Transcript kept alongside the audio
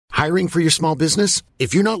Hiring for your small business?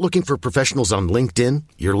 If you're not looking for professionals on LinkedIn,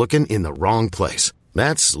 you're looking in the wrong place.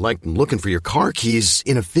 That's like looking for your car keys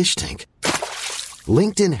in a fish tank.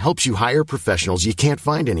 LinkedIn helps you hire professionals you can't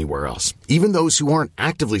find anywhere else, even those who aren't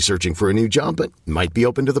actively searching for a new job but might be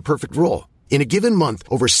open to the perfect role. In a given month,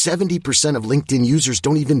 over 70% of LinkedIn users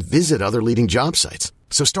don't even visit other leading job sites.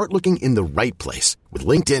 So start looking in the right place. With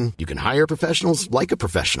LinkedIn, you can hire professionals like a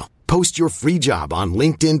professional. Post your free job on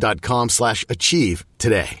linkedin.com/achieve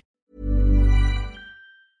today.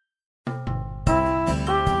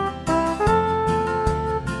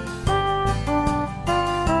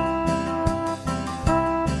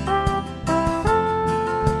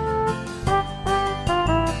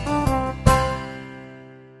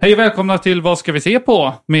 Hej och välkomna till Vad ska vi se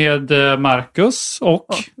på med Marcus och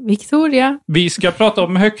Victoria. Vi ska prata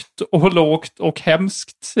om högt och lågt och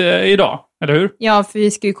hemskt idag, eller hur? Ja, för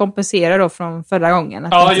vi ska ju kompensera då från förra gången.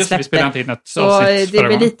 Att ja, just det, vi spelade inte in ett så det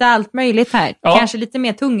blir lite allt möjligt här. Ja. Kanske lite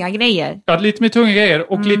mer tunga grejer. Ja, lite mer tunga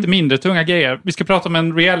grejer och lite mindre tunga grejer. Vi ska prata om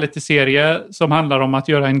en reality-serie som handlar om att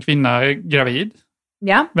göra en kvinna gravid.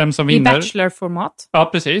 Ja, vem som vinner. I Bachelor-format. Ja,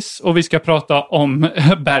 precis. Och vi ska prata om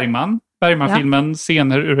Bergman-filmen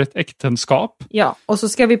Scener ur ett äktenskap. Ja, och så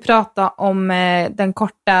ska vi prata om den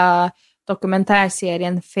korta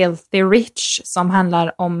dokumentärserien Filthy Rich som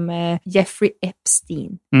handlar om Jeffrey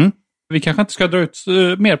Epstein. Vi kanske inte ska dra ut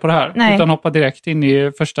mer på det här utan hoppa direkt in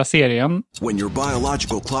i första serien. When your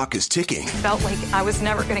biological clock is ticking. Felt like I was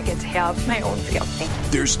never going to get to have my own family.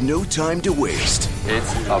 There's no time to waste.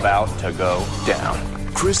 It's about to go down.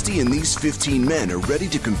 Christy and these 15 men are ready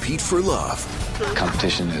to compete for love.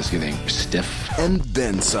 Competition is getting stiff. And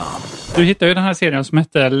then some. Du hittade ju den här serien som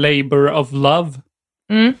heter Labor of Love.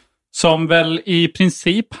 Som väl i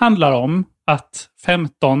princip handlar om att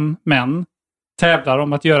 15 män tävlar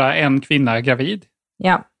om att göra en kvinna gravid.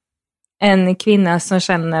 Ja. En kvinna som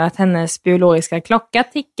känner att hennes biologiska klocka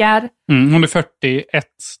tickar. Hon är 41,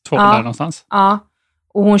 2 där någonstans. Ja.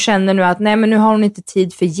 Och hon känner nu att nej, men nu har hon inte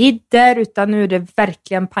tid för jidder utan nu är det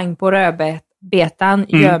verkligen pang på rödbetan.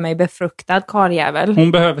 Gör mig befruktad karljävel.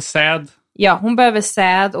 Hon behöver säd. Ja, hon behöver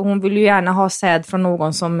säd och hon vill ju gärna ha säd från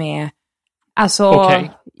någon som är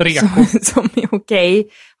okej. Reko. Som är okej.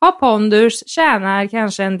 Har pondus, tjänar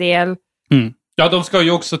kanske en del. Ja, de ska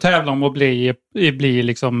ju också tävla om att bli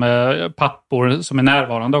liksom pappor som är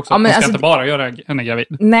närvarande också. Ja, de ska inte bara göra henne gravid.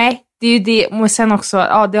 Nej, det är ju det. Och sen också,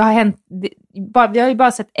 det har hänt. Vi har ju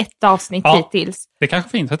bara sett ett avsnitt hittills. Det kanske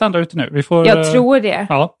finns ett andra ute nu. Jag tror det.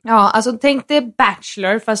 Ja, alltså tänk dig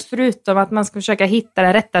Bachelor, fast förutom att man ska försöka hitta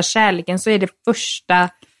den rätta kärleken så är det första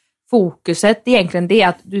fokuset egentligen det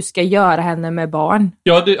att du ska göra henne med barn.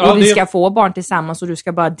 Och vi ska få barn tillsammans och du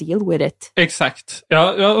ska bara deal with it. Exakt.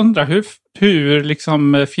 Jag undrar hur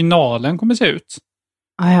liksom finalen kommer se ut.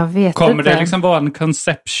 Ja, jag vet kommer inte. Det liksom vara en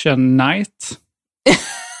conception night?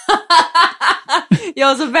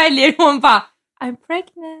 Ja, så väljer hon bara I'm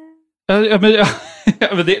pregnant.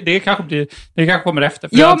 Men det kanske kommer efter.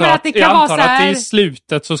 För jag antar att det kan vara så här... att i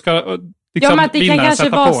slutet så ska liksom men att det kan vinnaren kanske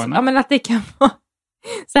sätta vara på henne. Ja, men att det kan vara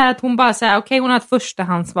så här att hon bara säger okej, hon har ett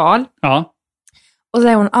förstahandsval. Ja. Och så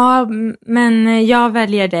säger hon men jag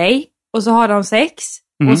väljer dig. Och så har de sex.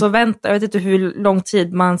 Och så väntar, jag vet inte hur lång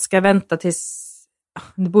tid man ska vänta tills,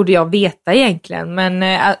 det borde jag veta egentligen, men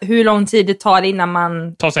hur lång tid det tar innan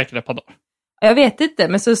man... Tar säkert ett par dagar. Jag vet inte,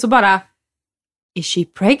 men så bara is she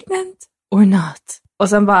pregnant or not? Och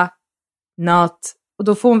sen bara not. Och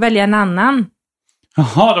då får hon välja en annan.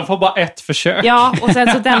 Jaha, de får bara ett försök. Ja, och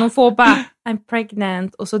sen så den hon får bara I'm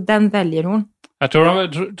pregnant och så den väljer hon. Jag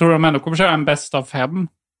tror de ändå kommer köra en bäst av 5.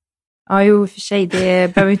 Ja, jo, för sig,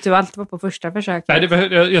 det behöver inte alltid vara på första försöket.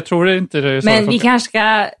 Nej, jag tror det inte det är så. Men vi kanske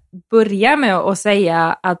ska börja med att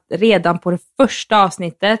säga att redan på det första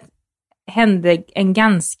avsnittet hände en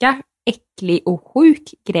ganska äcklig och sjuk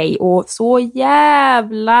grej och så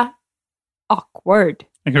jävla awkward.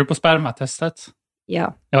 Tänker du på spermatestet?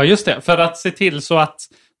 Ja. Ja, just det. För att se till så att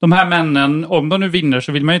de här männen, om de nu vinner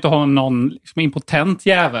så vill man ju inte ha någon liksom impotent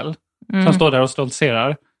jävel som står där och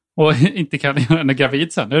stoltserar och inte kan göra henne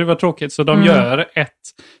gravid sen. Det var tråkigt. Så de gör ett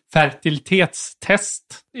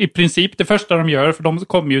fertilitetstest. I princip det första de gör, för de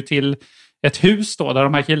kommer ju till ett hus då där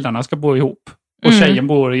de här killarna ska bo ihop. Och tjejen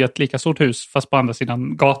bor i ett lika stort hus fast på andra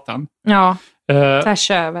sidan gatan. Ja,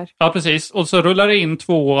 tvärs över. Ja, precis. Och så rullar det in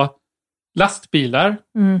 2 lastbilar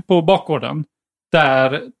på bakgården.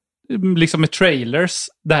 Där liksom med trailers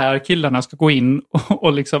där killarna ska gå in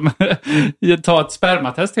och liksom ta ett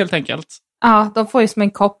spermatest helt enkelt. Ja, de får ju som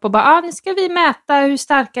en kopp och bara, nu ska vi mäta hur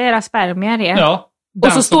starka era spermier är. Ja.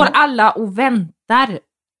 Och så står alla och väntar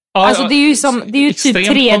Ja, alltså det är ju, det är ju typ 3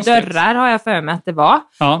 konstigt. dörrar har jag för mig att det var.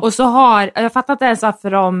 Ja. Och så jag fattar inte ens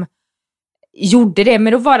varför de gjorde det,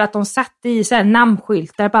 men då var det att de satte i så här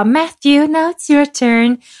namnskyltar bara Matthew, now it's your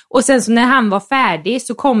turn. Och sen så när han var färdig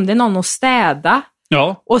så kom det någon och städa.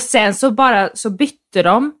 Ja. Och sen så bytte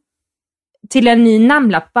de till en ny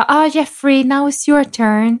namnlapp. Bara, Jeffrey, now it's your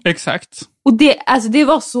turn. Exakt. Och det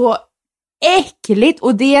var så äckligt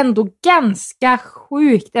och det är ändå ganska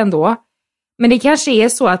sjukt ändå. Men det kanske är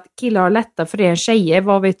så att killar har lättare för det än tjejer,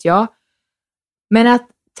 vad vet jag. Men att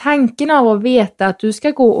tanken av att veta att du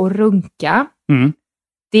ska gå och runka,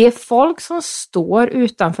 det är folk som står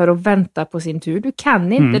utanför och väntar på sin tur. Du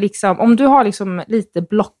kan inte liksom, om du har liksom lite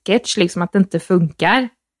blockage, liksom att det inte funkar.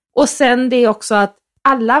 Och sen det är också att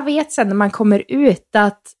alla vet sen när man kommer ut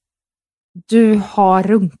att du har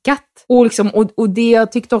runkat. Och, liksom, och det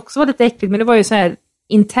jag tyckte också var lite äckligt, men det var ju så här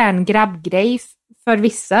intern grabbgrej för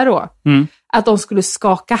vissa då. Att de skulle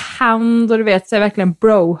skaka hand och du vet, så verkligen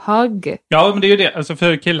bro-hug. Ja, men det är ju det. Alltså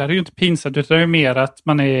för killar är det ju inte pinsamt, utan det är mer att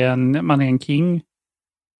man är en king.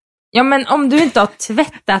 Ja, men om du inte har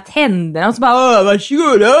tvättat händerna och så bara,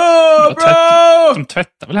 varsågod, bro! De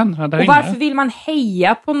tvättar väl händerna där och inne. varför vill man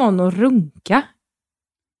heja på någon och runka?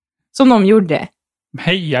 Som de gjorde. De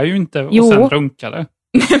hejar ju inte och Jo. sen runkade.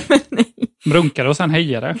 Nej. De runkade och sen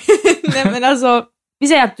hejade. Nej, men alltså, vi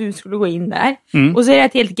säger att du skulle gå in där. Mm. Och så är det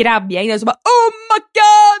ett helt grabbgäng där som bara, oh my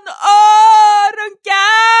god, runka!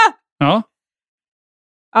 Ja.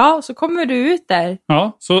 Ja, så kommer du ut där.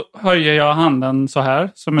 Ja, så höjer jag handen så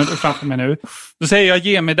här, som är framför mig nu. Då säger jag,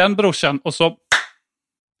 ge mig den brorsan, och så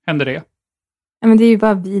händer det. Ja, men det är ju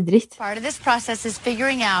bara vidrigt. Part of this process is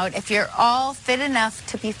figuring out if you're all fit enough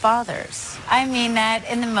to be fathers. I mean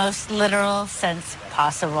that in the most literal sense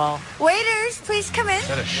possible. Waiters, please come in.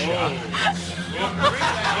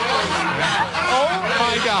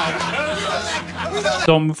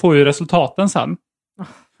 De får ju resultaten sen.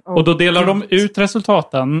 Och då delar de ut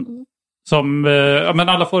resultaten som, men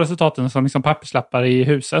alla får resultaten som liksom papperslappar i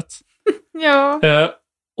huset. Ja.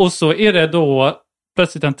 Och så är det då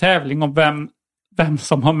plötsligt en tävling om vem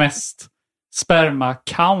som har mest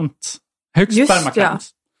sperma-count. Högst Just sperma-count.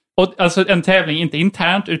 Och alltså en tävling, inte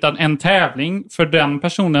internt, utan en tävling, för den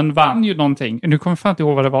personen vann ju någonting. Nu kommer jag fan inte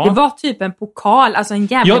ihåg vad det var. Det var typ en pokal, alltså en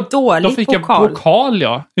jävligt dålig de fick pokal. en pokal,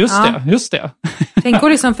 ja. Just det. Tänk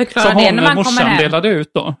att liksom förklara som det när man kommer morsan hem. delade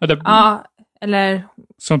ut då. Ja, eller...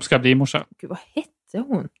 Som ska bli morsa. Gud, vad hette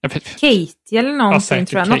hon? Jag vet. Katie eller någonting, säkert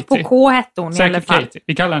tror jag. Något Katie. på K hette hon i alla Säkert fall. Katie.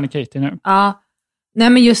 Vi kallar henne Katie nu. Ja. Nej,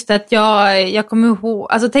 men just att jag kommer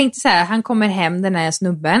ihåg... Alltså tänkte så här, han kommer hem, den här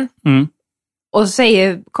snubben. Mm. Och så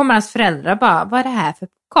kommer hans föräldrar bara, vad är det här för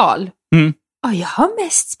pokal? Jag har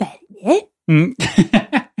mest spermier. Mm.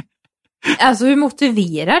 Alltså hur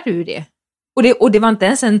motiverar du det? Och det var inte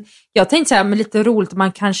ens en... Jag tänkte så här, men lite roligt att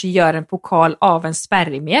man kanske gör en pokal av en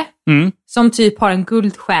spermie. Som typ har en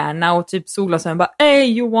guldstjärna och typ solglasögon bara,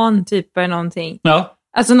 hey you won, typ eller någonting. Ja.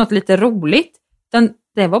 Alltså något lite roligt.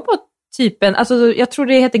 Det var bara typ en... Alltså jag tror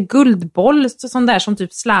det heter guldboll, sån där som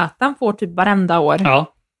typ Zlatan får typ varenda år.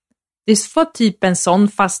 Ja. Det var typ en sån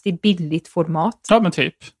fast i billigt format. Ja, men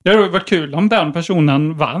typ. Det hade varit kul om den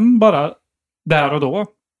personen vann bara där och då.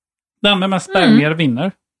 Den med mest spermier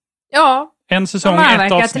vinner. Ja. En säsong, han ett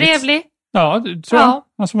verkar avsnitt. trevlig. Ja, det tror jag.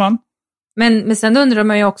 Han som vann. Men sen undrar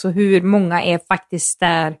man ju också hur många är faktiskt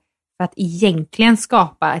där för att egentligen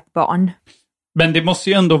skapa ett barn. Men det måste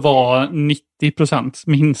ju ändå vara 90%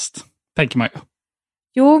 minst, tänker man ju.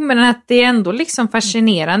 Jo, men att det är ändå liksom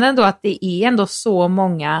fascinerande ändå att det är ändå så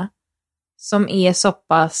många som är så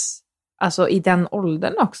pass, alltså i den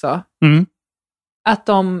åldern också. Att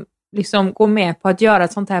de liksom går med på att göra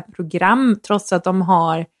ett sånt här program trots att de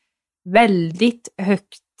har väldigt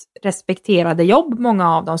högt respekterade jobb,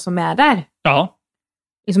 många av dem som är där. Ja.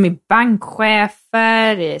 Liksom i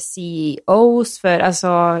bankchefer, CEOs för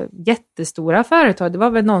alltså jättestora företag. Det var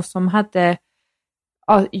väl någon som hade,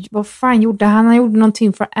 vad fan gjorde han? Han gjorde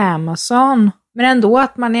någonting för Amazon. Men ändå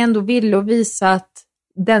att man ändå ville och visa att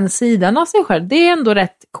den sidan av sig själv, det är ändå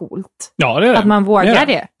rätt coolt. Ja, det är det. Att man vågar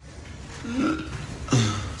det.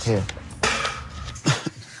 Here.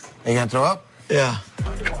 Are you gonna throw up? Yeah.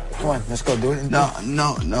 Come on, let's go do it.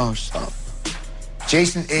 No, stop.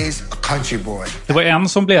 Jason is a country boy. Det var en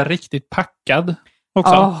som blev riktigt packad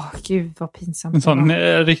också. Gud vad pinsamt. En sån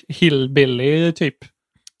hillbilly typ.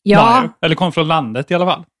 Ja. Eller kom från landet i alla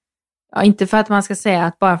fall. Ja, inte för att man ska säga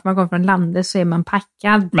att bara för att man kommer från landet så är man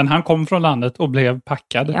packad. Men han kom från landet och blev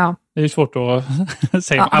packad. Ja. Det är ju svårt att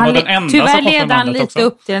säga. Ja, han var den enda som tyvärr kom från leder han landet lite också.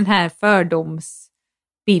 upp till den här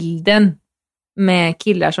fördomsbilden med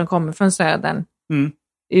killar som kommer från södern.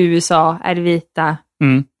 USA, är vita,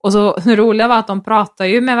 Och så det roliga var att de pratar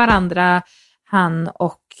ju med varandra, han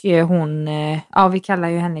och hon, vi kallar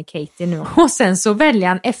ju henne Katie nu. Och sen så väljer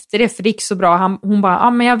han efter det, för det gick så bra. Hon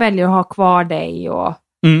bara, men jag väljer att ha kvar dig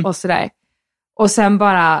och sådär. Och sen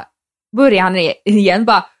bara börjar han igen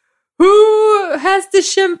bara, who has the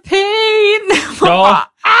champagne? Ja.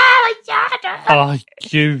 Vad gör du?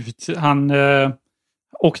 Gud.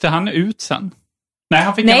 Åkte han ut sen? Nej,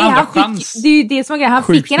 han fick en andra chans. Det är ju det som är grejen. Han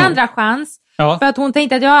fick en andra chans. Ja. För att hon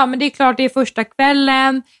tänkte att men det är klart, det är första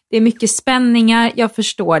kvällen. Det är mycket spänningar. Jag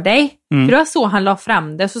förstår dig. För det var så han la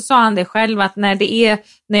fram det. Så sa han det själv att när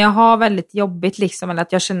jag har väldigt jobbigt liksom, eller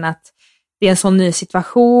att jag känner att det är en sån ny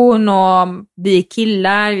situation och vi är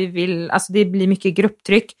killar, det blir mycket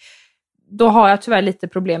grupptryck. Då har jag tyvärr lite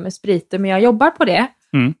problem med spriten, men jag jobbar på det.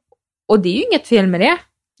 Och det är ju inget fel med det.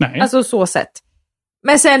 Nej. Alltså så sett.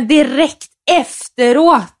 Men sen direkt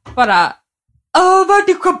efteråt bara, vart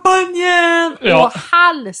är champagnen? Och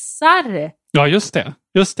halsar. Ja, just det.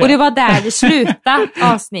 Och det var där det slutade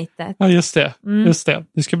avsnittet. Ja, just det.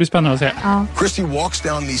 Det ska bli spännande att se. Ja. Christy walks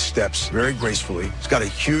down these steps very gracefully. She's got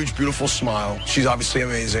a huge, beautiful smile. She's obviously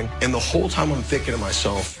amazing. And the whole time I'm thinking to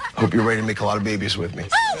myself, I hope you're ready to make a lot of babies with me.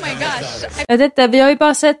 Oh my gosh. Jag vet inte, vi har ju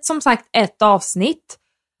bara sett som sagt ett avsnitt.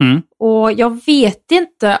 Och jag vet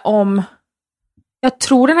inte om... Jag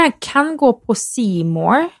tror den här kan gå på C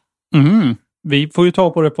More. Vi får ju ta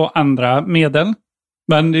på det på andra medel.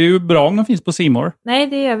 Men det är ju bra om den finns på C More. Nej,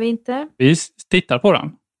 det gör vi inte. Vi tittar på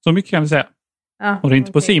den. Så mycket kan vi säga. Ja, och det är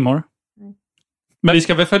inte på C More. Men vi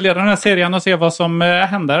ska väl följa den här serien och se vad som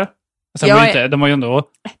händer. Den var ju ändå...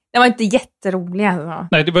 Den var inte jätterolig. Alltså.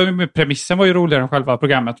 Nej, premissen var ju roligare än själva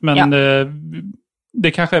programmet. Men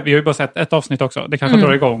det kanske... Vi har ju bara sett ett avsnitt också. Det kanske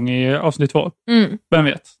drar igång i avsnitt 2. Vem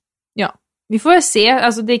vet? Ja. Vi får se,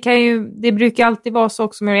 alltså det brukar alltid vara så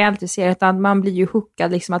också med reality-serier att man blir ju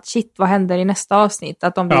hookad liksom att shit, vad händer i nästa avsnitt?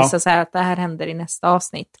 Att de visar så här att det här händer i nästa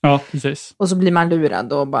avsnitt. Ja, precis. Och så blir man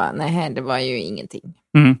lurad och bara, nej, det var ju ingenting.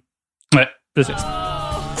 Nej, precis.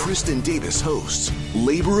 Kristen Davis hosts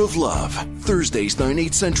Labor of Love, Thursdays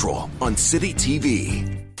 9/8 Central on City TV.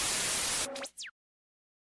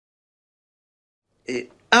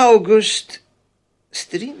 August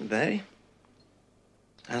Strindberg.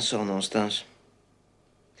 Han sa någonstans: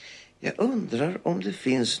 jag undrar om det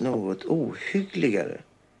finns något ohyggligare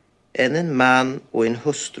än en man och en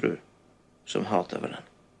hustru som hatar varandra.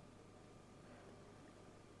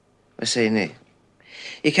 Vad säger ni?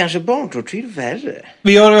 Är kanske barntortyr värre?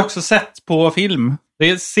 Vi har också sett på film. Det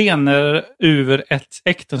är scener ur ett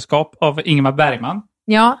äktenskap av Ingmar Bergman.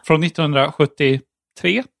 Ja. Från 1973,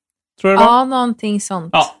 tror jag det var. Ja, någonting sånt.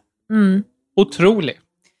 Ja. Otroligt.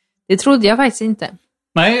 Det trodde jag faktiskt inte.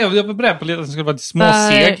 Nej, jag var beredd på att det skulle vara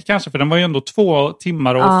småseg kanske. För den var ju ändå 2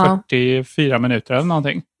 timmar och 44 minuter eller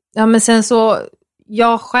någonting. Ja, men sen så...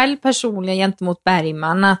 Jag själv personligen gentemot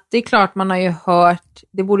Bergman, att det är klart man har ju hört...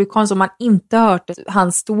 Det vore ju konstigt om man inte hört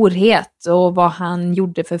hans storhet och vad han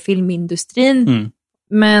gjorde för filmindustrin.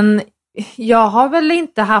 Men jag har väl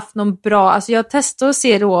inte haft någon bra... Alltså jag testade att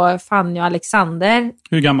se då Fanny och Alexander.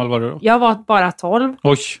 Hur gammal var du då? Jag var bara 12.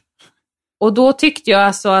 Oj. Och då tyckte jag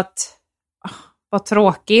alltså att... var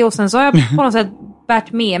tråkig, och sen så har jag på något sätt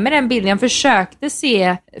bärt med mig den bilden. Jag försökte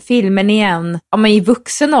se filmen igen i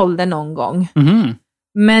vuxen ålder någon gång.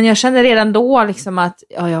 Men jag kände redan då liksom att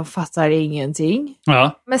jag fattar ingenting.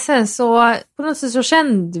 Ja. Men sen så på något sätt så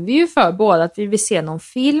kände vi ju för båda att vi vill se någon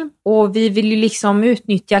film. Och vi vill ju liksom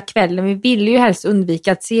utnyttja kvällen. Vi vill ju helst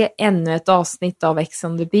undvika att se ännu ett avsnitt av Ex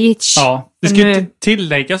on the Beach. Ja, det ska ju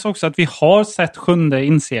tilläggas också att vi har sett 7:e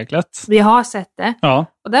inseglet. Vi har sett det. Ja.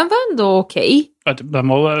 Och den var ändå okej. Den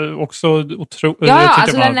var också otroligt. Ja,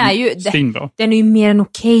 alltså den är ju svinbra. Den är ju mer än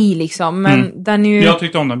okej liksom. Men den är ju... Jag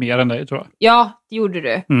tyckte om den mer än dig, tror jag. Ja, det gjorde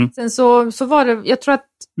du. Sen så var det, jag tror att...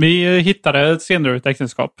 Vi hittade ett senare ut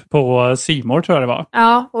äktenskap på C More, tror jag det var.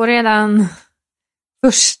 Ja, och redan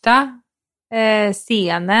första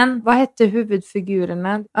scenen, vad hette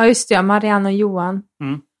huvudfigurerna? Ja, just det, Marianne och Johan.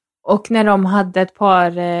 Och när de hade ett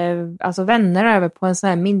par vänner över på en sån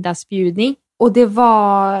här middagsbjudning. Och det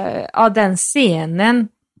var, den scenen,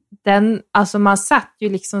 alltså man satt ju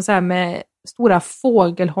liksom så här med stora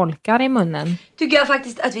fågelholkar i munnen. Tycker jag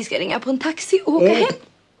faktiskt att vi ska ringa på en taxi och åka hem.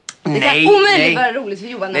 Det kan omöjligt vara roligt för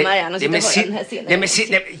Johan och Marianne att sitta och höra den här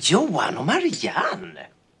scenen. Nej, Johan och Marianne?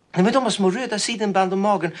 Nej, men de har små röda sidenband om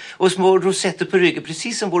magen och små rosetter på ryggen,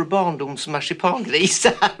 precis som vår barndoms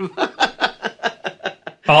marsipangrisar.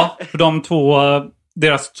 Ja, för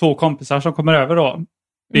deras 2 kompisar som kommer över då.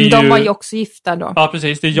 De var ju också gifta då. Ja,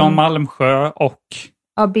 precis. Det är Jan Malmsjö och...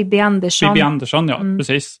 Ja, Bibi Andersson. Bibi Andersson, ja,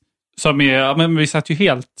 precis. Som är, men vi satt ju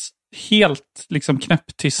helt liksom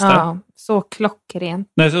knäpptysta. Ja, så klockrent.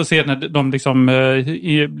 Nej, så ser när de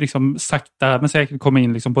liksom sakta men säkert kommer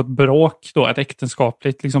in liksom på ett bråk då, ett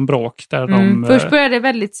äktenskapligt liksom bråk där de... Först börjar det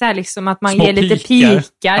väldigt så här liksom att man ger lite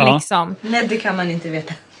pikar liksom. Nej, det kan man inte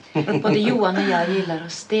veta. Både Johan och jag gillar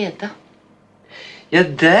att städa. Ja,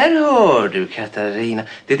 där hör du, Katarina.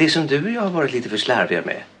 Det är det som du och jag har varit lite för slarviga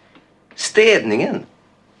med. Städningen.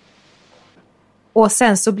 Och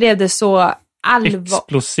sen så blev det så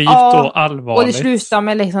explosivt och allvarligt. Och det slutade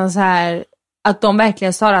med liksom så här att de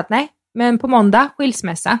verkligen sa att nej, men på måndag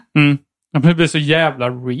skilsmässa. Det blev så jävla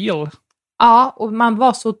real. Ja, och man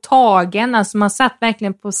var så tagen. Alltså man satt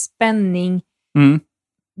verkligen på spänning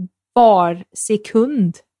var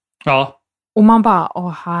sekund. Ja. Och man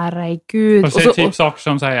bara, herregud. Och så typ saker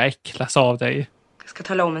som säger jag äcklas av dig. Jag ska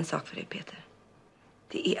tala om en sak för dig, Peter.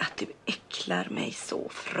 Det är att du äcklar mig så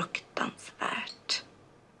fruktansvärt.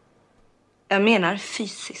 Jag menar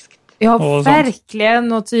fysiskt. Ja,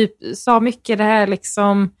 verkligen. Och typ sa mycket det här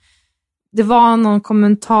liksom. Det var någon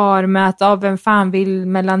kommentar med att vem fan vill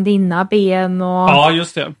mellan dina ben och... Ja,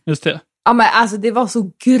 just det. Ja, men alltså det var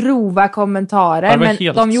så grova kommentarer, ja,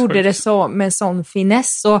 men de gjorde sjukt. Det så med sån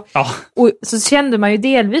finess. Och så kände man ju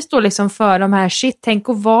delvis då liksom för de här tänk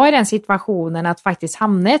att vara i den situationen att faktiskt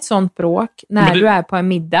hamna i ett sånt bråk när du är på en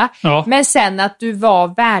middag. Ja. Men sen att du var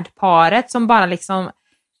värdparet som bara liksom,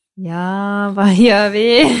 ja, vad gör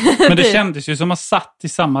vi? Men det kändes ju som att satt i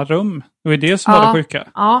samma rum. Det var det som var det sjuka.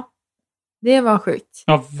 Ja, det var sjukt.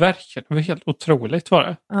 Ja, verkligen. Det var helt otroligt var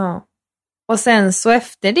det. Ja. Och sen så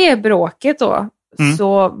efter det bråket då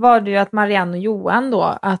så var det ju att Marianne och Johan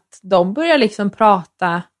då att de började liksom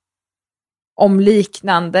prata om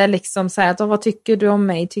liknande liksom så här att vad tycker du om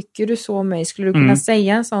mig? Tycker du så om mig? Skulle du kunna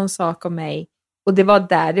säga en sån sak om mig? Och det var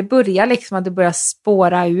där det började liksom att det började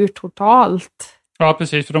spåra ur totalt. Ja,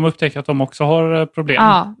 precis. För de upptäcker att de också har problem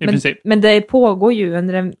i princip. Men det pågår ju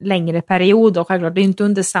under en längre period och självklart det är inte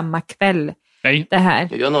under samma kväll. Nej. Det här.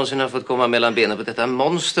 Jag någonsin har fått komma mellan benen på detta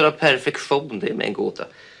monster av perfektion. Det är med en gåta.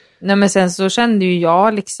 Nej, men sen så kände ju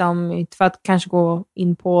jag liksom, inte för att kanske gå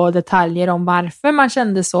in på detaljer om varför man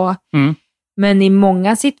kände så. Men i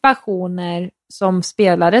många situationer som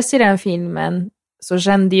spelades i den filmen så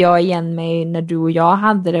kände jag igen mig när du och jag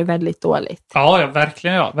hade det väldigt dåligt. Ja,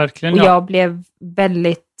 verkligen. Och jag blev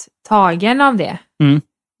väldigt tagen av det.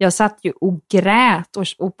 Jag satt ju och grät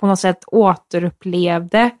och på något sätt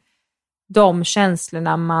återupplevde de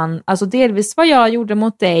känslorna alltså delvis vad jag gjorde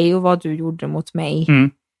mot dig och vad du gjorde mot mig.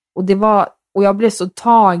 Och jag blev så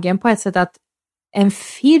tagen på ett sätt att en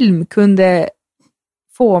film kunde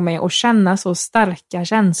få mig att känna så starka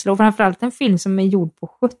känslor. Framförallt en film som är gjord på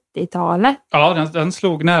 70-talet. Ja, den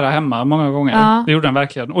slog nära hemma många gånger. Ja. Det gjorde den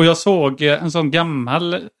verkligen. Och jag såg en sån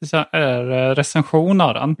gammal recension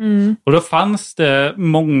av den. Och då fanns det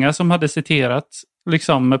många som hade citerat,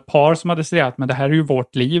 liksom par som hade citerat, men det här är ju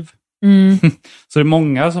vårt liv. Så det är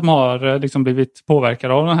många som har liksom blivit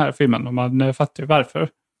påverkade av den här filmen och man fattar ju varför.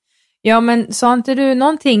 Ja, men sa inte du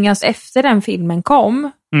någonting alltså, efter den filmen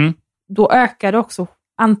kom, då ökade också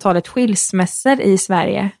antalet skilsmässor i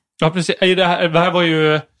Sverige. Ja, precis. Det här var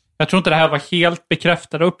ju, jag tror inte det här var helt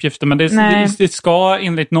bekräftade uppgifter, men det ska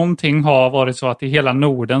enligt någonting ha varit så att i hela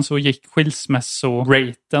Norden så gick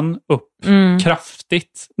skilsmässoraten upp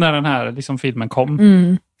kraftigt när den här liksom, filmen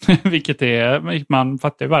kom. Vilket man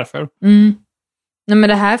fattar ju varför. Nej, men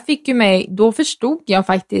det här fick ju mig, då förstod jag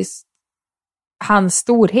faktiskt hans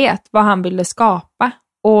storhet, vad han ville skapa.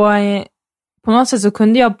 Och på något sätt så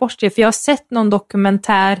kunde jag bortse, för jag har sett någon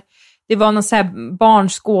dokumentär, det var någon så här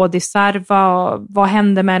barnskådisar, vad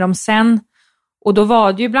hände med dem sen? Och då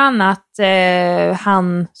var det ju bland annat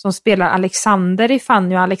han som spelar Alexander i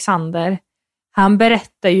Fanny och Alexander, han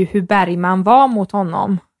berättar ju hur Bergman var mot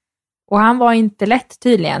honom. Och han var inte lätt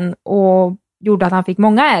tydligen och gjorde att han fick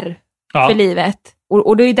många ärr för livet.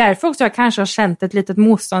 Och det är därför också jag kanske har känt ett litet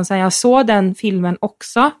motstånd sen jag såg den filmen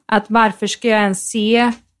också. Att varför ska jag ens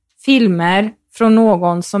se filmer från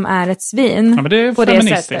någon som är ett svin? Ja, men det är på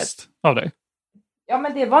feministiskt det sättet av dig. Ja,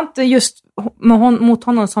 men det var inte just mot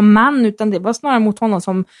honom som man, utan det var snarare mot honom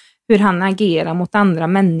som hur han agerar mot andra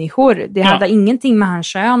människor. Det hade ingenting med hans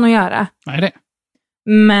kön att göra. Nej, det.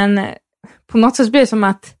 Men på något sätt blir det som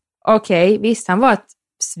att okej, visst, han var ett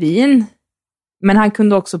svin. Men han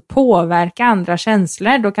kunde också påverka andra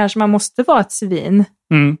känslor. Då kanske man måste vara ett svin.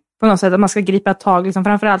 På något sätt att man ska gripa tag. Liksom,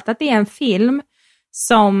 framförallt att det är en film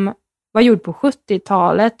som var gjord på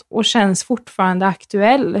 70-talet och känns fortfarande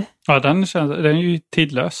aktuell. Ja, den är ju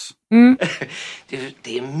tidlös.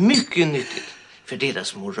 Det är mycket nyttigt för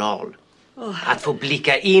deras moral. Att få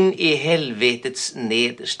blicka in i helvetets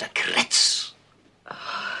nedersta krets.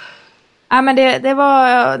 Ja, men det var,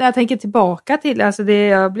 jag tänker tillbaka till, alltså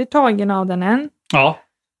jag blir tagen av den än. Ja,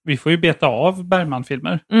 vi får ju beta av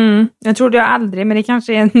Bergman-filmer. Jag trodde jag aldrig, men det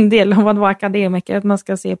kanske är en del av att vara akademiker, att man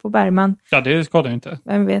ska se på Bergman. Ja, det skadar ju inte.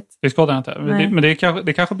 Vem vet? Det skadar inte. Men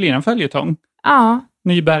det kanske blir en följetong. Ja.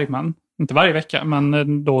 Ny Bergman. Inte varje vecka,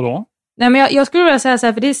 men då och då. Nej, men jag skulle vilja säga så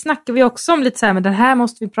här, för det snackar vi också om lite så här, men den här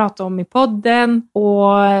måste vi prata om i podden.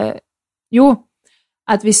 Och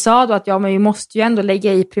att vi sa då att men vi måste ju ändå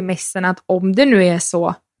lägga i premissen att om det nu är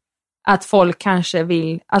så att folk kanske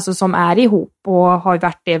vill, alltså som är ihop och har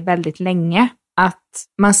varit det väldigt länge, att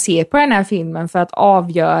man ser på den här filmen för att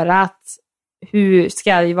avgöra att hur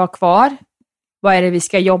ska vi vara kvar? Vad är det vi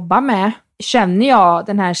ska jobba med? Känner jag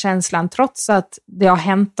den här känslan trots att det har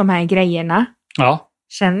hänt de här grejerna? Ja.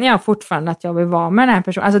 Känner jag fortfarande att jag vill vara med den här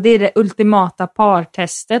personen? Alltså det är det ultimata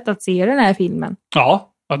partestet att se den här filmen. Ja,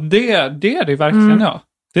 det är det verkligen, ja.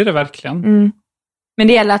 Det är det verkligen. Men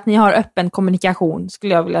det gäller att ni har öppen kommunikation,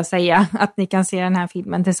 skulle jag vilja säga. Att ni kan se den här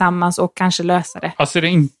filmen tillsammans och kanske lösa det. Alltså det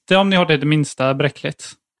är inte om ni har det minsta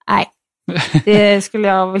bräckligt. Nej, det skulle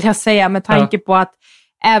jag vilja säga med tanke på att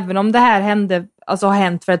även om det här har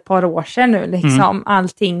hänt för ett par år sedan nu, liksom,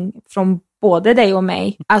 allting från både dig och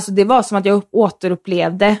mig. Alltså det var som att jag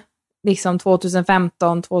återupplevde liksom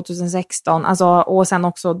 2015, 2016, alltså, och sen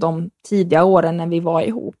också de tidiga åren när vi var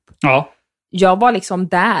ihop. Ja. Jag var liksom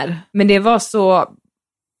där, men det var så,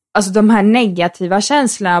 alltså de här negativa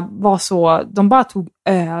känslorna var så, de bara tog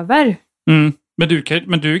över.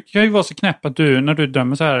 Men du kan ju vara så knäpp att när du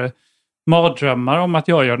dömer så här mardrömmar om att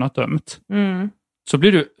jag gör något dumt, så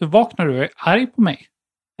vaknar du arg på mig.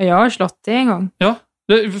 Jag har slått det en gång. Ja,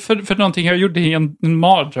 för någonting jag gjorde i en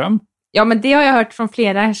mardröm. Ja, men det har jag hört från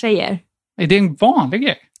flera tjejer. Är det en vanlig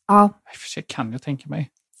grej? Ja. För sig kan jag tänka mig.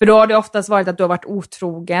 För då har det oftast varit att du har varit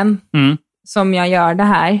otrogen som jag gör det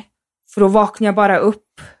här. För då vaknar jag bara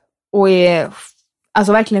upp och är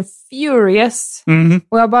alltså verkligen furious.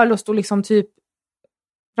 Och jag har bara lust att liksom typ,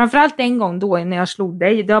 framförallt en gång då när jag slog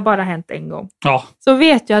dig, det har bara hänt en gång. Ja. Så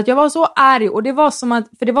vet jag att jag var så arg och det var som att,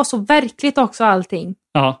 för det var så verkligt också allting.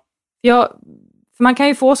 Ja. För man kan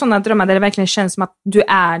ju få sådana drömmar där det verkligen känns som att du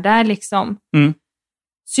är där liksom.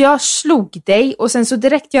 Så jag slog dig och sen så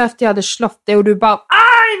direkt efter jag hade slått dig och du bara,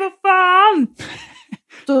 aj vad fan!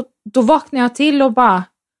 då vaknade jag till och bara,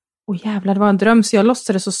 jävlar det var en dröm, så jag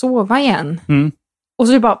låtsades att sova igen. Och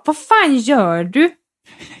så du bara, vad fan gör du?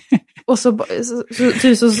 Och så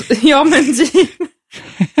ja men typ.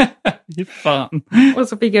 Fan. Och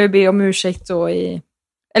så fick jag be om ursäkt då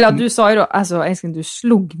eller du sa ju då, alltså älskling, du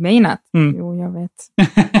slog mig i natt. Jo, jag vet.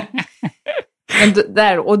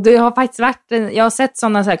 Men och det har faktiskt varit, jag har sett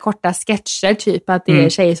sådana så här korta sketcher typ, att det är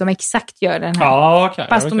tjejer som exakt gör den här. Ja, okay,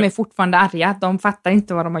 fast de är fortfarande arga, de fattar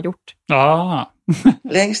inte vad de har gjort. Ja.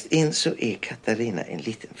 Längst in så är Katarina en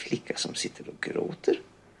liten flicka som sitter och gråter.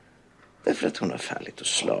 Därför att hon har fallit och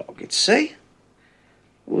slagit sig.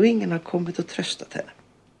 Och ingen har kommit och tröstat henne.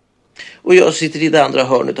 Och jag sitter i det andra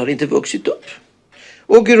hörnet och har inte vuxit upp.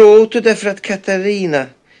 Och gråter därför att Katarina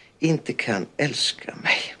inte kan älska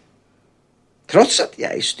mig. Trots att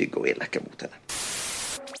jag är stygg och elaka mot henne.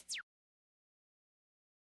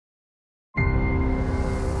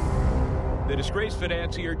 The disgraced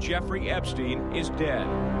financier Jeffrey Epstein is dead.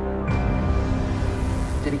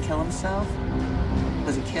 Did he kill himself?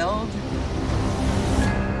 Was he killed?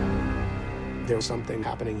 There was something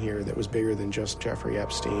happening here that was bigger than just Jeffrey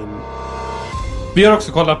Epstein. Vi har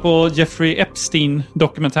också kollat på Jeffrey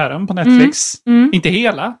Epstein-dokumentären på Netflix. Inte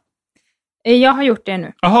hela. Jag har gjort det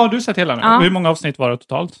nu. Jaha, har du sett hela nu? Ja. Hur många avsnitt var det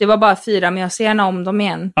totalt? Det var bara 4, men jag ser gärna om dem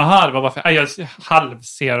igen. Jaha, det var bara 4. Jag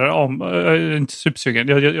halvser om, inte supersugen.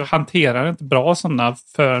 Jag hanterar inte bra sådana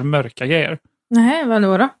för mörka grejer. Nej, vad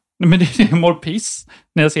då? Men det mår piss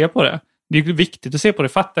när jag ser på det. Det är viktigt att se på det,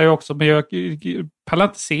 fattar jag också. Men jag pallar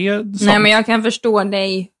inte se sånt. Nej, men jag kan förstå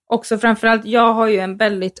dig också. Framförallt, jag har ju en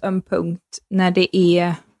väldigt öm punkt när det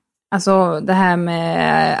är, alltså det här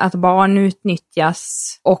med att barn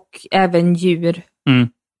utnyttjas och även djur.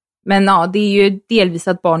 Men ja, det är ju delvis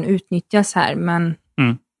att barn utnyttjas här, men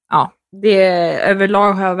ja, det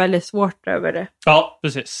överlag har jag väldigt svårt över det. Ja,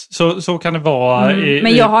 precis. Så kan det vara.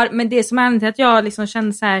 Men det som är anledningen till att jag liksom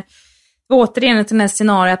känner så här, återigen till den här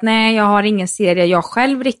scenariot, att nej, jag har ingen serie jag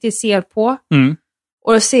själv riktigt ser på.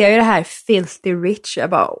 Och då ser jag ju det här Filthy Rich. Jag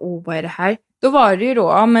bara, vad är det här? Då var det ju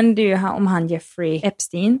då, men det är ju om han Jeffrey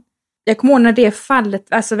Epstein. Jag kommer ihåg när det fallet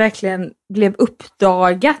alltså verkligen blev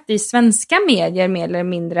uppdagat i svenska medier mer eller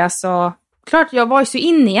mindre. Alltså, klart jag var ju så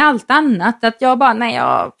inne i allt annat att jag bara, nej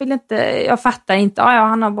jag vill inte, jag fattar inte. Ja,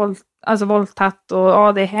 han har våldtagit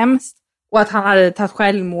och det är hemskt. Och att han hade tagit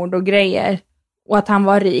självmord och grejer. och att han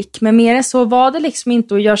var rik. Men mer än så var det liksom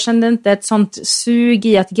inte, och jag kände inte ett sånt sug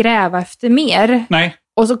i att gräva efter mer. Nej.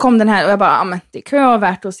 Och så kom den här och jag bara, men det kan ju vara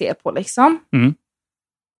värt att se på liksom.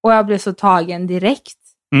 Och jag blev så tagen direkt.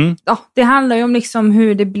 Ja, det handlar ju om liksom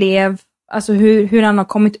hur det blev, alltså hur han har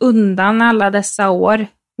kommit undan alla dessa år.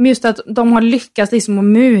 Just att de har lyckats liksom att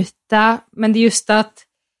muta, men det är just att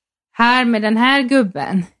här med den här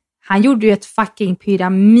gubben, han gjorde ju ett fucking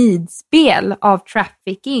pyramidspel av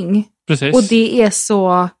trafficking. Precis. Och det är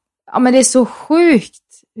så, men det är så sjukt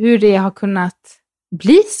hur det har kunnat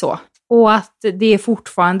bli så. Och att det är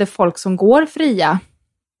fortfarande folk som går fria,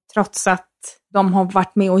 trots att de har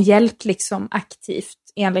varit med och hjälpt liksom aktivt,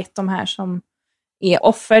 enligt de här som är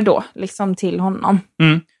offer då, liksom till honom.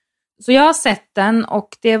 Så jag har sett den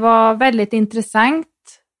och det var väldigt intressant.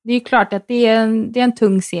 Det är ju klart att det är en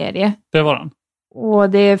tung serie. Det var den. Och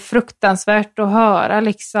det är fruktansvärt att höra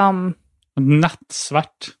liksom.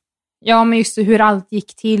 Nattsvart. Ja, men just hur allt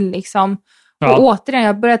gick till liksom. Ja. Och återigen,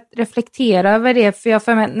 jag har börjat reflektera över det.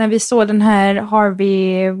 För när vi såg den här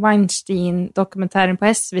Harvey Weinstein-dokumentären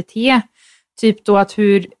på SVT. Typ då att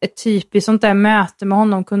hur ett typiskt sånt där möte med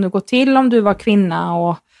honom kunde gå till om du var kvinna.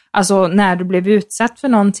 Och alltså när du blev utsatt för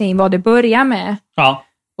någonting, vad det började med. Ja.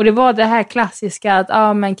 Och det var det här klassiska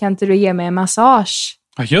att, men kan inte du ge mig en massage?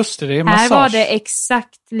 Ja, just det är massage. Här var det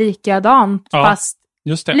exakt likadant, fast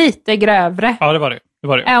just det. Lite grövre. Ja, det var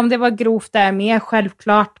det. Om det var grovt där med,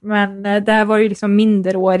 självklart. Men där var ju liksom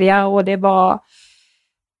minderåriga och det var...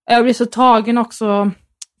 Jag blev så tagen också,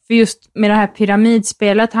 för just med det här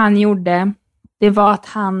pyramidspelet han gjorde, det var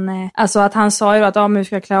att han sa ju att du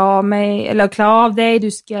ska klä av dig,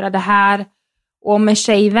 du ska göra det här. Och om en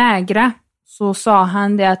tjej vägra, så sa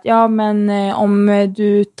han det att om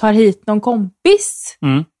du tar hit någon kompis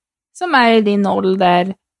som är i din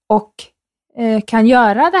ålder och kan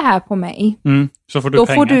göra det här på mig, så får du då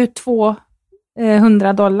pengar. får du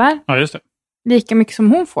 $200. Ja, just det. Lika mycket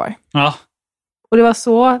som hon får. Ja. Och det var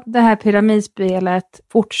så det här pyramidspelet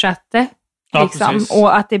fortsatte. Ja, liksom.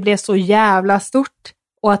 Och att det blev så jävla stort.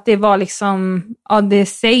 Och att det var liksom, det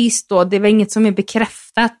sägs då, det var inget som är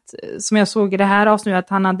bekräftat. Som jag såg i det här avsnittet, att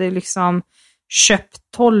han hade liksom köpt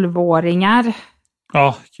 12-åringar.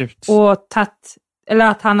 Ja, gud. Och eller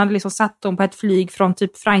att han hade liksom satt dem på ett flyg från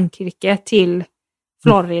typ Frankrike till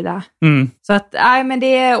Florida. Så att, men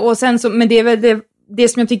det, och sen så, men det är väl det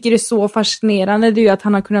som jag tycker är så fascinerande, det är ju att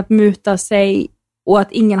han har kunnat muta sig och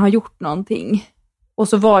att ingen har gjort någonting. Och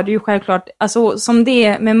så var det ju självklart, alltså som det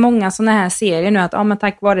är med många sådana här serier nu, att men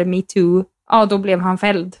tack vare Me Too, då blev han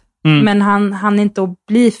fälld. Men han inte att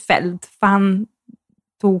bli fälld, för han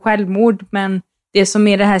tog självmord. Men det som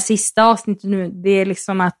är det här sista avsnittet nu, det är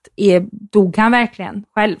liksom att dog han verkligen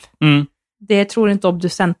själv? Det tror inte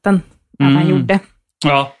obducenten att han gjorde.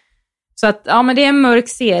 Ja. Så att, men det är en mörk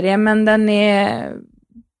serie, men den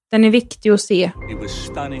är viktig att se. He was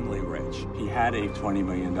stunningly rich. He had a $20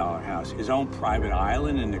 million house, his own private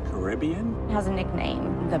island in the Caribbean. It has a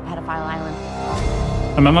nickname, the Pedophile Island.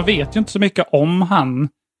 Ja, men man vet ju inte så mycket om han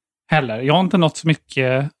heller. Jag har inte nått så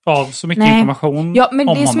mycket information om det är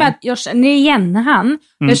honom. som att jag känner igen han.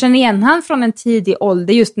 Jag känner igen han från en tidig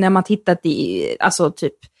ålder, just när man tittat i, alltså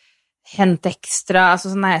typ Hänt Extra, alltså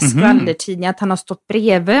sådana här skvallertidningar, att han har stått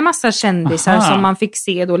bredvid en massa kändisar som man fick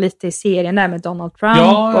se då lite i serien där med Donald Trump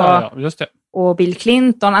ja, just det. Och Bill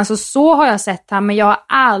Clinton. Alltså så har jag sett han, men jag har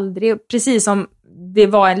aldrig, precis som det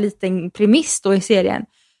var en liten premiss då i serien,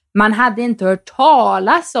 man hade inte hört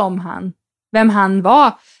talas om vem han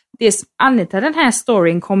var. Anledningen till den här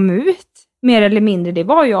storyn kom ut, mer eller mindre, det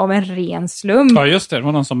var ju av en ren slump. Ja, just det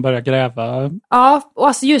var någon som började gräva. Ja, och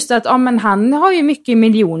alltså just att men han har ju mycket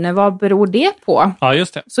miljoner, vad beror det på? Ja,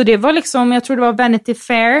 just det. Så det var liksom, jag tror det var Vanity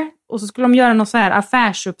Fair, och så skulle de göra något så här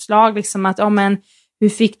affärsuppslag, liksom att hur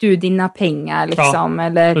fick du dina pengar liksom,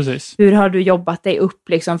 eller precis. Hur har du jobbat dig upp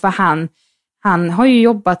liksom, för han har ju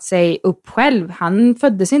jobbat sig upp själv. Han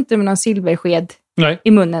föddes inte med någon silversked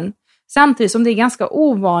i munnen. Samtidigt som det är ganska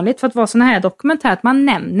ovanligt för att vara sån här dokumentär, att man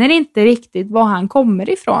nämner inte riktigt var han kommer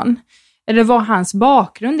ifrån. Eller vad hans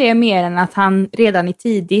bakgrund är, mer än att han redan i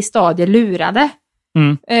tidig stadie lurade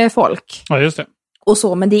folk. Ja, just det. Och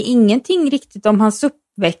så, men det är ingenting riktigt om hans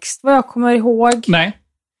uppväxt, vad jag kommer ihåg. Nej.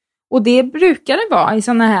 Och det brukar det vara i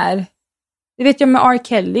såna här, det vet jag med R.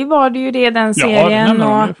 Kelly var det ju den serien.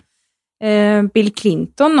 Och Bill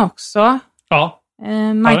Clinton också. Ja.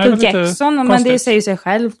 Michael Jackson, men det säger sig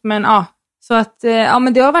självt. Men så att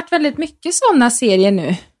men det har varit väldigt mycket sådana serier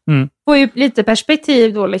nu. Får ju lite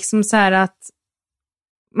perspektiv då, liksom så här att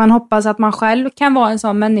man hoppas att man själv kan vara en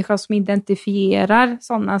sån människa som identifierar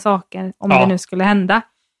sådana saker om det nu skulle hända.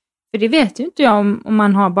 För det vet ju inte jag om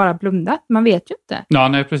man har bara blundat. Man vet ju inte. Ja,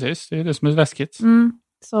 nej precis. Det är det som är läskigt.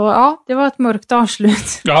 Så ja, det var ett mörkt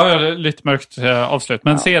avslut. Ja, lite mörkt avslut.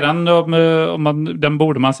 Men sedan den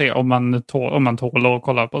borde man se om man tål och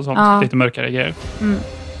kollar på sånt lite mörkare grejer.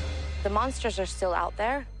 The monsters are still out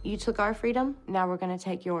there. You took our freedom, now we're gonna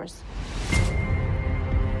take yours.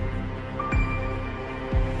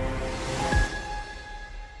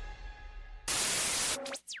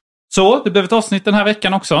 Så, det blev ett avsnitt den här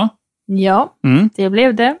veckan också. Ja, det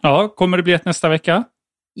blev det. Ja, kommer det bli ett nästa vecka?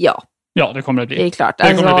 Ja. Ja, det kommer det bli. Det är klart.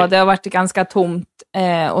 Det har varit ganska tomt.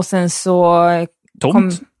 Och sen så...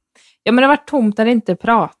 Tomt? Ja, men det har varit tomt där det inte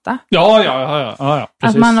prata. Ja,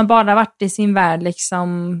 precis. Att man har bara varit i sin värld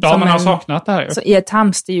liksom. Ja, man har saknat det här. Så i ett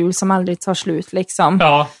hamsterhjul som aldrig tar slut liksom.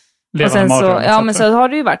 Ja, och sen så, men så har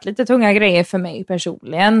det ju varit lite tunga grejer för mig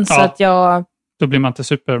personligen. Ja. Så att jag... Då blir man inte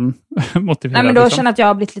supermotiverad. Nej, men då känner jag att jag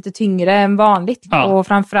har blivit lite tyngre än vanligt. Ja. Och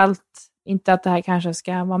framförallt inte att det här kanske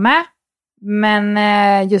ska vara med.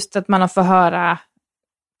 Men just att man har fått höra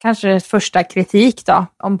kanske första kritik då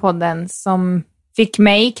om podden som fick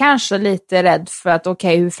mig kanske lite rädd för att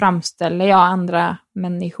hur framställer jag andra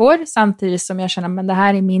människor samtidigt som jag känner att det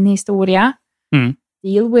här är min historia.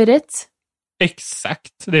 Deal with it.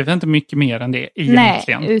 Exakt. Det är väl inte mycket mer än det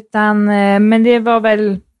egentligen. Nej, utan men det var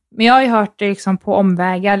väl... Men jag har ju hört det liksom på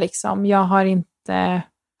omvägar liksom. Jag har inte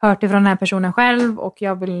hört det från den här personen själv och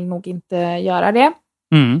jag vill nog inte göra det.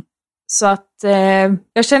 Så att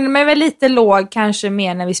jag känner mig väl lite låg kanske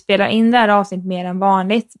mer när vi spelar in det här avsnitt mer än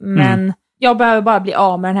vanligt. Men jag behöver bara bli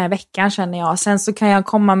av med den här veckan känner jag. Sen så kan jag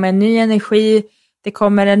komma med ny energi. Det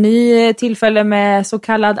kommer en ny tillfälle med så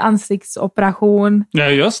kallad ansiktsoperation. Ja,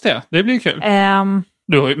 just det. Det blir kul. Men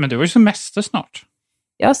du har ju semester snart.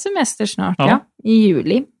 Jag har semester snart, i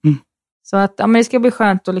juli. Så att det ska bli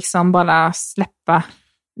skönt att liksom bara släppa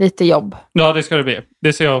lite jobb. Ja, det ska det bli.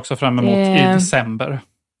 Det ser jag också fram emot i december.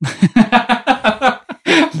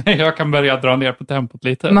 Jag kan börja dra ner på tempot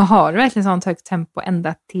lite. Men har du verkligen sånt högt tempo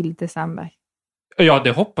ända till december? Ja,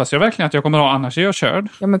 det hoppas jag verkligen att jag kommer att ha, annars är jag körd.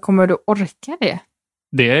 Ja, men kommer du orka det?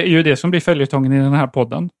 Det är ju det som blir följetongen i den här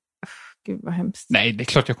podden. Gud, vad hemskt. Nej, det är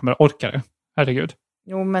klart jag kommer att orka det. Herregud.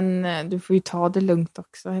 Jo, men du får ju ta det lugnt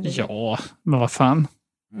också. Herregud. Ja, men vad fan.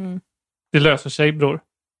 Det löser sig, bror.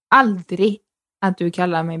 Aldrig att du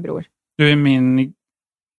kallar mig bror. Du är min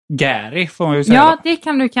Gary, får man ju säga. Ja, det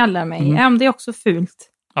kan du kalla mig. Det är också fult.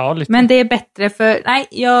 Ja, lite. Men det är bättre för... Nej,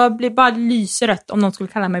 jag blir bara lyserött om någon skulle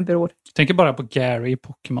kalla mig bror. Jag tänker bara på Gary i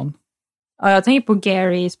Pokémon. Ja, jag tänker på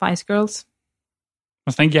Gary i Spice Girls.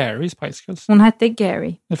 Men sen Gary i Spice Girls. Hon hette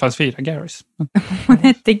Gary. Det fanns 4 Garys. Hon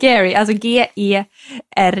hette Gary, alltså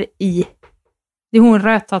G-E-R-I. Det är hon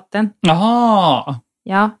rödtotten. Jaha.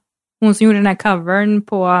 Ja, hon som gjorde den här covern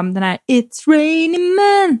på den här It's Raining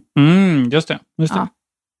Men. Just det. Ja,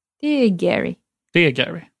 det är Gary. Det är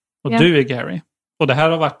Gary. Och du är Gary. Och det här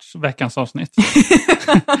har varit veckans avsnitt.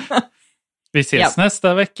 Vi ses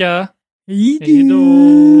nästa vecka. Hej då.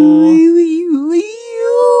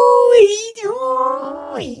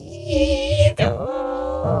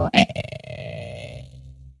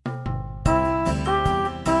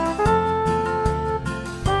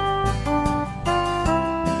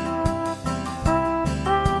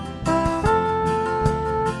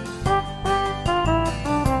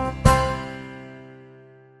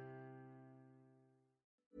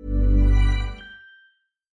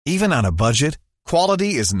 Even on a budget,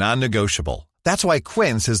 quality is non-negotiable. That's why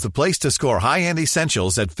Quince is the place to score high-end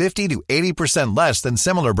essentials at 50 to 80% less than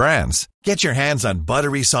similar brands. Get your hands on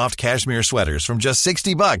buttery soft cashmere sweaters from just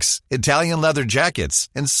 $60, Italian leather jackets,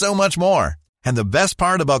 and so much more. And the best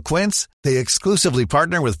part about Quince, they exclusively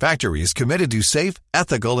partner with factories committed to safe,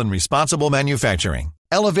 ethical, and responsible manufacturing.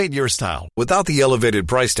 Elevate your style without the elevated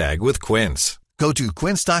price tag with Quince. Go to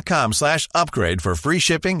quince.com/upgrade for free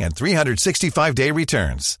shipping and 365-day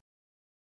returns.